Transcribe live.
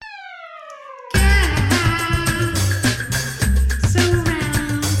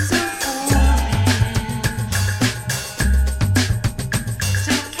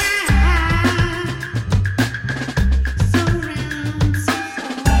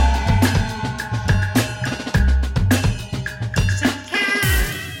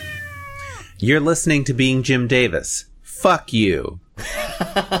You're listening to Being Jim Davis. Fuck you.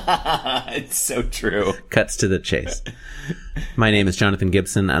 It's so true. Cuts to the chase. My name is Jonathan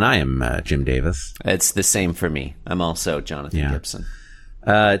Gibson, and I am Jim Davis. It's the same for me. I'm also Jonathan Gibson.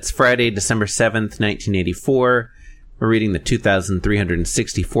 It's Friday, December 7th, 1984. We're reading the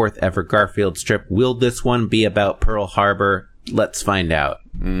 2,364th ever Garfield strip. Will this one be about Pearl Harbor? Let's find out.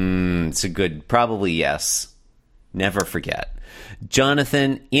 It's a good, probably yes. Never forget.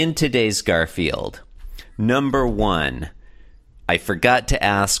 Jonathan, in today's Garfield, number 1, I forgot to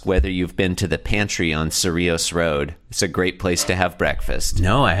ask whether you've been to the pantry on Cerrillos Road. It's a great place to have breakfast.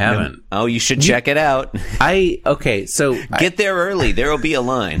 No, I haven't. Oh, you should check it out. Get there early. There will be a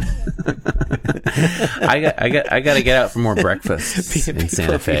line. I got to get out for more breakfast in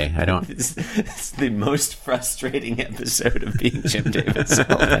Santa Fe. I don't. It's the most frustrating episode of Being Jim Davis.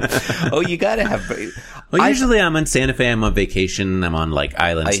 You got to have. Well, usually I'm in Santa Fe. I'm on vacation. I'm on like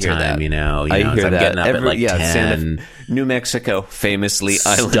islands time. That. You know, I hear so I'm that. getting up at like 10. New Mexico, famously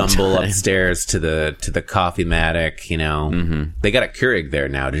island Stumble time. upstairs to the coffee matic. You know, They got a Keurig there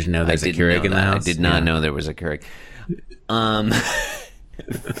now. Did you know there's a Keurig in the house? I did not know there was a Keurig.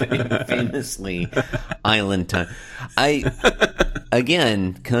 Famously island time.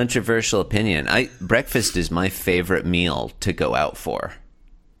 Again, controversial opinion. Breakfast is my favorite meal to go out for.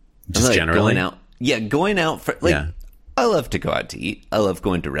 Just generally? Going out for I love to go out to eat. I love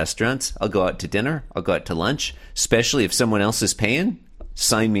going to restaurants. I'll go out to dinner. I'll go out to lunch, especially if someone else is paying.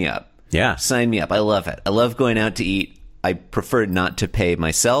 Sign me up. Yeah. Sign me up. I love it. I love going out to eat. I prefer not to pay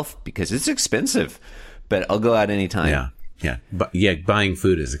myself because it's expensive, but I'll go out anytime. Yeah. Yeah. But buying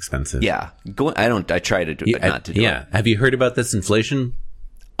food is expensive. Yeah. I try to do it, not to do it. Yeah. Have you heard about this inflation?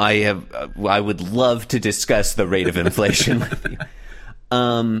 I have. I would love to discuss the rate of inflation with you.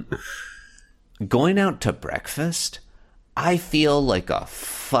 Going out to breakfast, I feel like a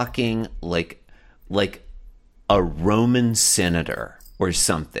fucking like a Roman senator or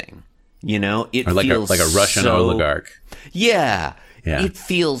something. You know, it feels like a Russian oligarch. Yeah. Yeah. It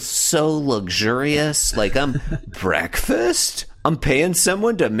feels so luxurious. Like breakfast? I'm paying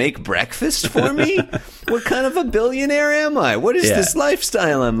someone to make breakfast for me? What kind of a billionaire am I? What is this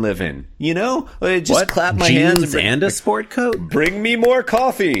lifestyle I'm living? You know? I just clap my hands and a sport coat? Bring me more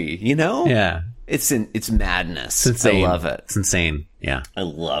coffee, you know? Yeah. It's madness. It's insane. I love it. It's insane. Yeah. I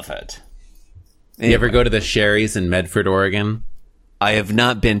love it. Anyway. You ever go to the Sherry's in Medford, Oregon? I have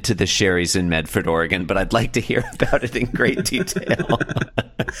not been to the Sherry's in Medford, Oregon, but I'd like to hear about it in great detail.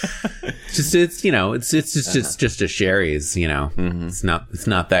 It's just a Sherry's, you know. Mm-hmm. It's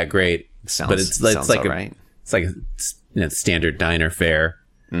not that great. But it's like a standard diner fare.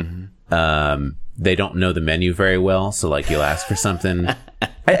 Mm-hmm. They don't know the menu very well, so like you'll ask for something.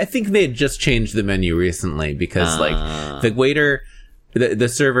 I think they had just changed the menu recently because like the waiter. The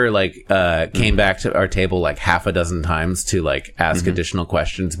server came back to our table like half a dozen times to like ask additional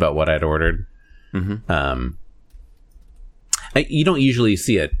questions about what I'd ordered. Mm-hmm. You don't usually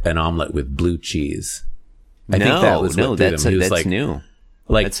see an omelet with blue cheese. I think that was what that's them. He was that's like, new.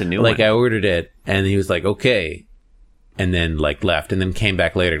 Like that's a new like one. I ordered it and he was like okay, and then like left and then came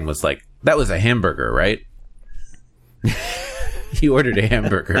back later and was like that was a hamburger, right? You ordered a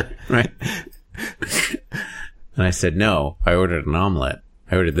hamburger, right? And I said, no, I ordered an omelet.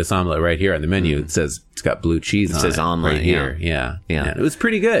 I ordered this omelet right here on the menu. It says it's got blue cheese on it. It says omelet right here. Yeah. It was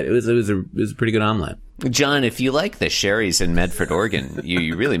pretty good. It was a pretty good omelet. John, if you like the Sherry's in Medford, Oregon,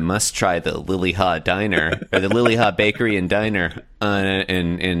 you really must try the Lily Ha Diner or the Lily Ha Bakery and Diner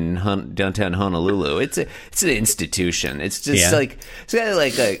in downtown Honolulu. It's an institution. It's just it's got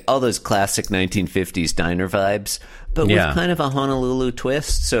like all those classic 1950s diner vibes, but with kind of a Honolulu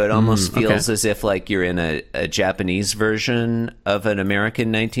twist. So it almost feels as if like you're in a Japanese version of an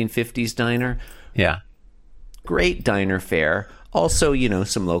American 1950s diner. Yeah. Great diner fare. Also, you know,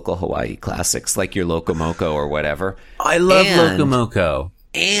 some local Hawaii classics like your Loco Moco or whatever. I love Loco Moco.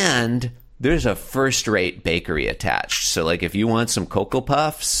 And there's a first-rate bakery attached. So, like, if you want some Cocoa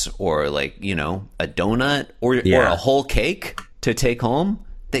Puffs or, like, you know, a donut or a whole cake to take home,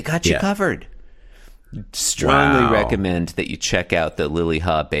 they got you covered. Strongly recommend that you check out the Lily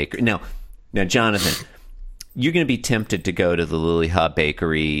Ha Bakery. Now, Jonathan, you're going to be tempted to go to the Lily Ha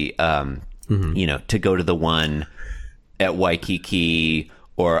Bakery, you know, to go to the one at Waikiki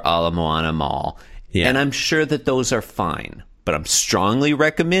or Ala Moana Mall. Yeah. And I'm sure that those are fine. But I'm strongly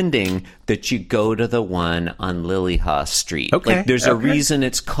recommending that you go to the one on Lily Ha Street. Okay. Like, there's a reason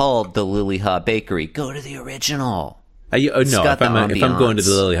it's called the Lily Ha Bakery. Go to the original. If I'm going to the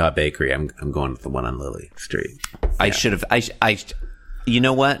Lily Ha Bakery, I'm going to the one on Lily Street. I should have. You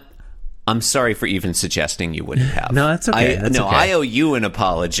know what? I'm sorry for even suggesting you wouldn't have. No, that's okay. I owe you an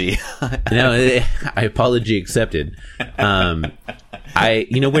apology. No, I apology accepted.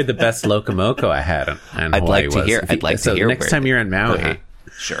 You know where the best Locomoco I had in Hawaii was? I'd like to hear. Next time you're in Maui,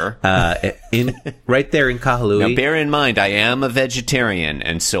 sure. Right there in Kahului. Now, bear in mind, I am a vegetarian,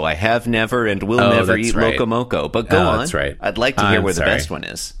 and so I have never and will never eat Locomoco. But go on. That's right. I'd like to hear where the best one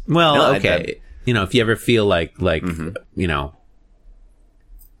is. Well, okay. If you ever feel like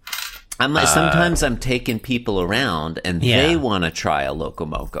sometimes I'm taking people around and they want to try a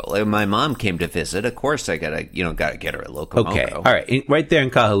Locomoco. Like my mom came to visit. Of course, I gotta get her a Locomoco. Okay, all right. Right there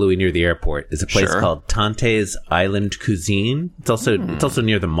in Kahului, near the airport, is a place called Tante's Island Cuisine. It's also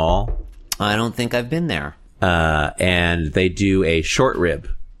near the mall. I don't think I've been there. And they do a short ribs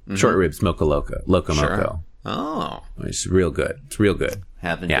Locomoco. Sure. Oh, it's real good. It's real good.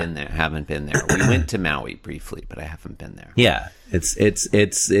 Haven't been there. We went to Maui briefly, but I haven't been there. Yeah, it's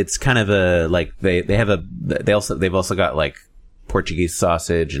kind of a like they've also got like Portuguese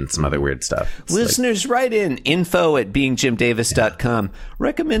sausage and some other weird stuff. Listeners, write in info@beingjimdavis.com.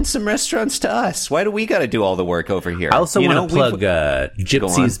 Recommend some restaurants to us. Why do we got to do all the work over here? I also want to plug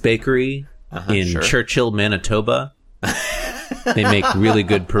Gypsy's Bakery in Churchill, Manitoba. They make really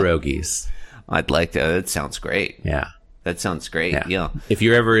good pierogies. I'd like to. That sounds great. Yeah. That sounds great. Yeah. If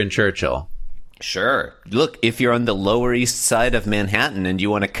you're ever in Churchill. Sure. Look, if you're on the Lower East Side of Manhattan and you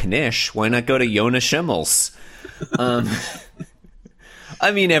want a knish, why not go to Yona Schimmel's?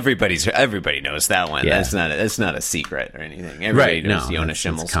 I mean, everybody knows that one. Yeah. That's not a secret or anything. Everybody knows Yona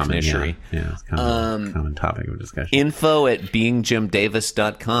Schimmel's knishery. Yeah, it's kind of a common topic of discussion.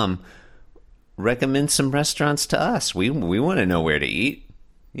 info@beingjimdavis.com. Recommend some restaurants to us. We want to know where to eat.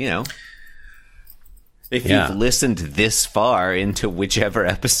 If you've listened this far into whichever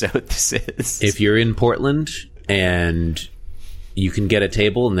episode this is. If you're in Portland and you can get a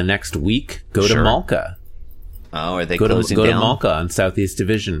table in the next week, go to Malka. Oh, are they closing down? Go to Malka on Southeast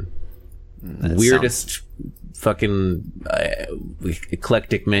Division. Weirdest fucking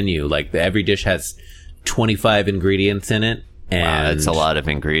eclectic menu. Like every dish has 25 ingredients in it. And wow, that's a lot of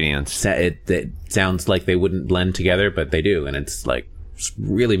ingredients. It sounds like they wouldn't blend together, but they do. And it's like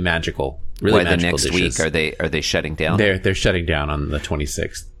really magical. Really magical the next dishes. week are they shutting down? They're shutting down on the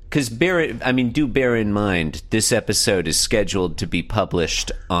 26th. Because do bear in mind this episode is scheduled to be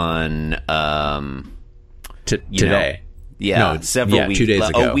published on today. Several weeks. 2 days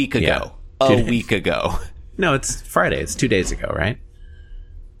ago. A week ago. A week ago. No, it's Friday. It's 2 days ago, right?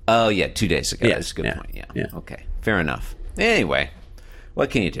 Oh yeah, 2 days ago. That's a good point. Yeah. Okay. Fair enough. Anyway,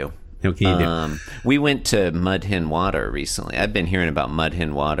 what can you do? What can you do? We went to Mud Hen Water recently. I've been hearing about Mud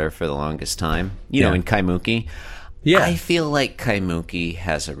Hen Water for the longest time. In Kaimuki. Yeah. I feel like Kaimuki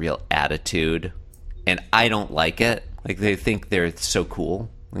has a real attitude, and I don't like it. Like, they think they're so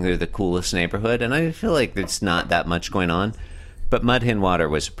cool. Like they're the coolest neighborhood, and I feel like there's not that much going on. But Mud Hen Water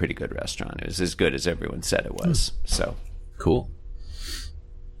was a pretty good restaurant. It was as good as everyone said it was. So cool.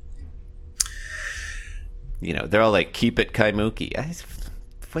 They're all like, keep it Kaimuki.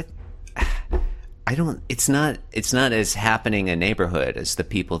 It's not as happening a neighborhood as the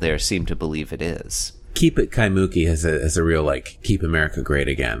people there seem to believe it is. Keep it Kaimuki has a real like keep America great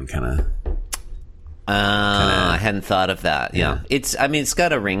again kind of. I hadn't thought of that. Yeah. It's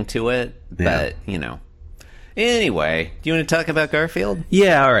got a ring to it, but Anyway, do you want to talk about Garfield?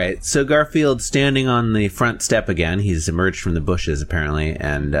 Yeah, all right. So Garfield's standing on the front step again. He's emerged from the bushes apparently,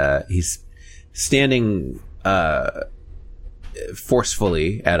 and he's standing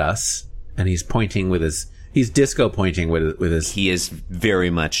forcefully at us. And he's pointing with he's disco pointing with his. He is very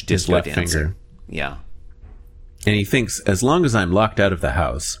much disco left dancing. Finger. Yeah. And he thinks, as long as I'm locked out of the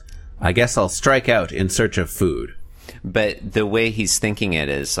house, I guess I'll strike out in search of food. But the way he's thinking it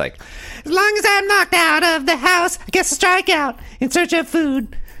is like, as long as I'm locked out of the house, I guess I'll strike out in search of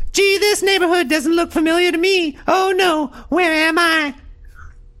food. Gee, this neighborhood doesn't look familiar to me. Oh no, where am I?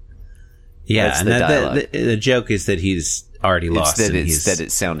 Yeah, that's and the joke is that he's already lost. That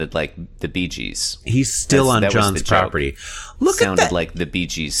it sounded like the Bee Gees. He's still on John's property. Sounded like the Bee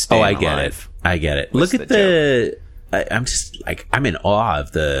Gees staying alive. I get it. Look at I'm just like, I'm in awe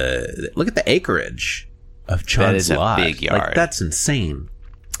of look at the acreage of John's lot. That is a big yard. Like, that's insane.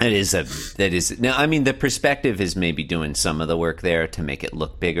 That is now, the perspective is maybe doing some of the work there to make it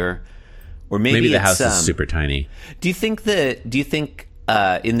look bigger, or maybe the house is super tiny. Do you think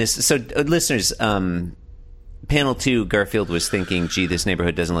in this? So, listeners, panel 2, Garfield was thinking, "Gee, this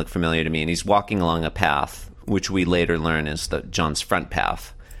neighborhood doesn't look familiar to me," and he's walking along a path, which we later learn is John's front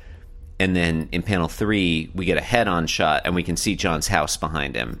path. And then in panel 3, we get a head-on shot, and we can see John's house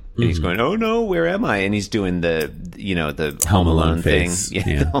behind him. And he's going, "Oh no, where am I?" And he's doing the Home Alone thing. Face.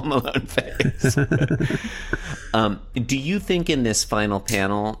 Yeah, the Home Alone face. Do you think in this final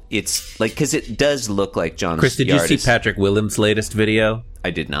panel, it's like, because it does look like John's Chris, did you see Patrick Willems' latest video? I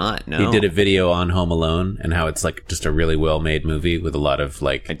did not. No, he did a video on Home Alone and how it's like just a really well-made movie with a lot of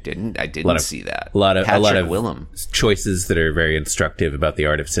like. I didn't see that. A lot of Willem choices that are very instructive about the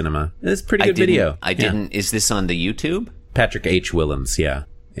art of cinema. It's a pretty good video. I didn't. Is this on the YouTube? Patrick H. Willems. Yeah.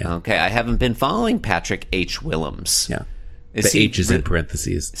 Okay, I haven't been following Patrick H. Willems. Yeah. H is in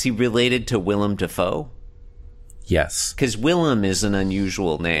parentheses. Is he related to Willem Dafoe? Yes. Because Willem is an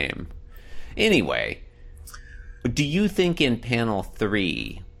unusual name. Anyway, do you think in panel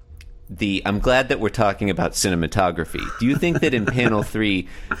 3, I'm glad that we're talking about cinematography. Do you think that in panel 3,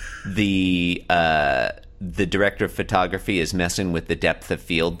 the director of photography is messing with the depth of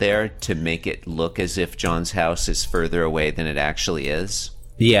field there to make it look as if John's house is further away than it actually is?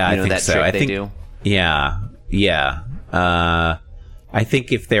 Yeah, I think that so. Trick they do? Yeah. I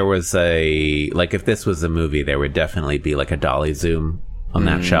think if there was if this was a movie, there would definitely be like a dolly zoom on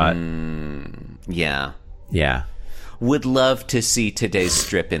that shot. Yeah. Yeah. Would love to see today's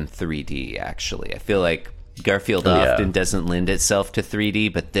strip in 3D, actually. I feel like Garfield often doesn't lend itself to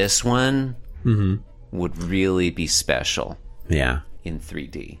 3D, but this one would really be special. Yeah. In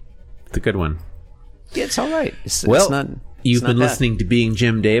 3D. It's a good one. Yeah, it's all right. You've been listening to Being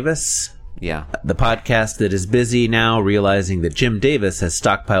Jim Davis. Yeah. The podcast that is busy now realizing that Jim Davis has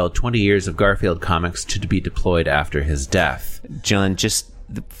stockpiled 20 years of Garfield comics to be deployed after his death. John, just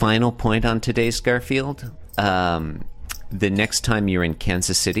the final point on today's Garfield. The next time you're in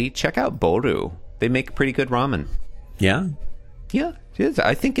Kansas City, check out Boru. They make pretty good ramen. Yeah? Yeah.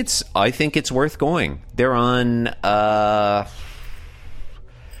 I think it's worth going. They're on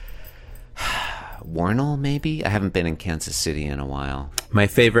Warnell, maybe? I haven't been in Kansas City in a while. My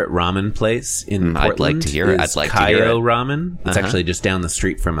favorite ramen place in Portland I'd like to hear it. Kaio Ramen. It's actually just down the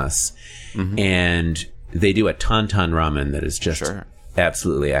street from us. And they do a Tantan ramen that is just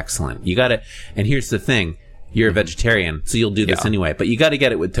absolutely excellent. You gotta, and here's the thing, you're a vegetarian, so you'll do this anyway, but you gotta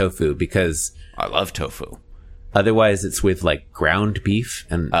get it with tofu because... I love tofu. Otherwise, it's with like ground beef,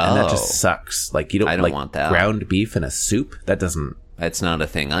 and that just sucks. Like, I don't want that. Ground beef in a soup? That's not a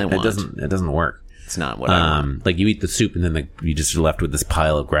thing I want. It doesn't work. It's not what I want. Like, you eat the soup, and then you just are left with this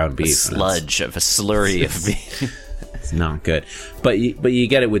pile of ground beef. A slurry of beef. It's not good. But you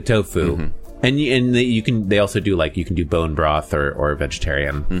get it with tofu. And you can. They also do you can do bone broth or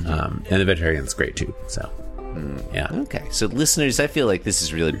vegetarian, and the vegetarian's great too. So, yeah. Okay, so listeners, I feel like this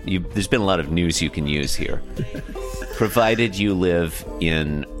is really. There's been a lot of news you can use here, provided you live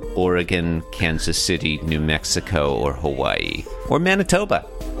in Oregon, Kansas City, New Mexico, or Hawaii, or Manitoba.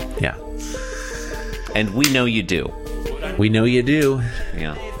 Yeah, and we know you do. We know you do.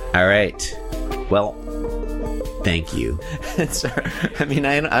 Yeah. All right. Well. Thank you. I don't know.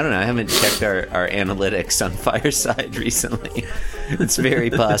 I haven't checked our analytics on Fireside recently. It's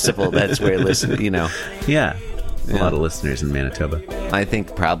very possible that's where Yeah. A lot of listeners in Manitoba. I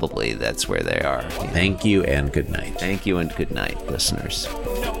think probably that's where they are. Thank you and good night. Thank you and good night, listeners.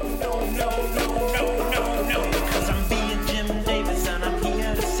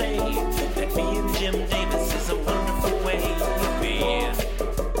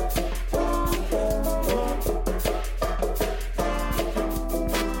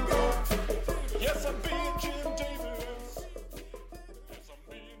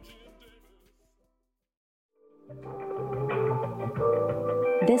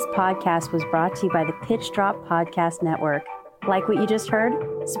 This podcast was brought to you by the Pitch Drop Podcast Network. Like what you just heard?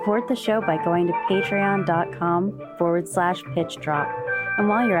 Support the show by going to patreon.com/pitchdrop. And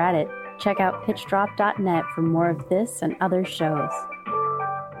while you're at it, check out pitchdrop.net for more of this and other shows.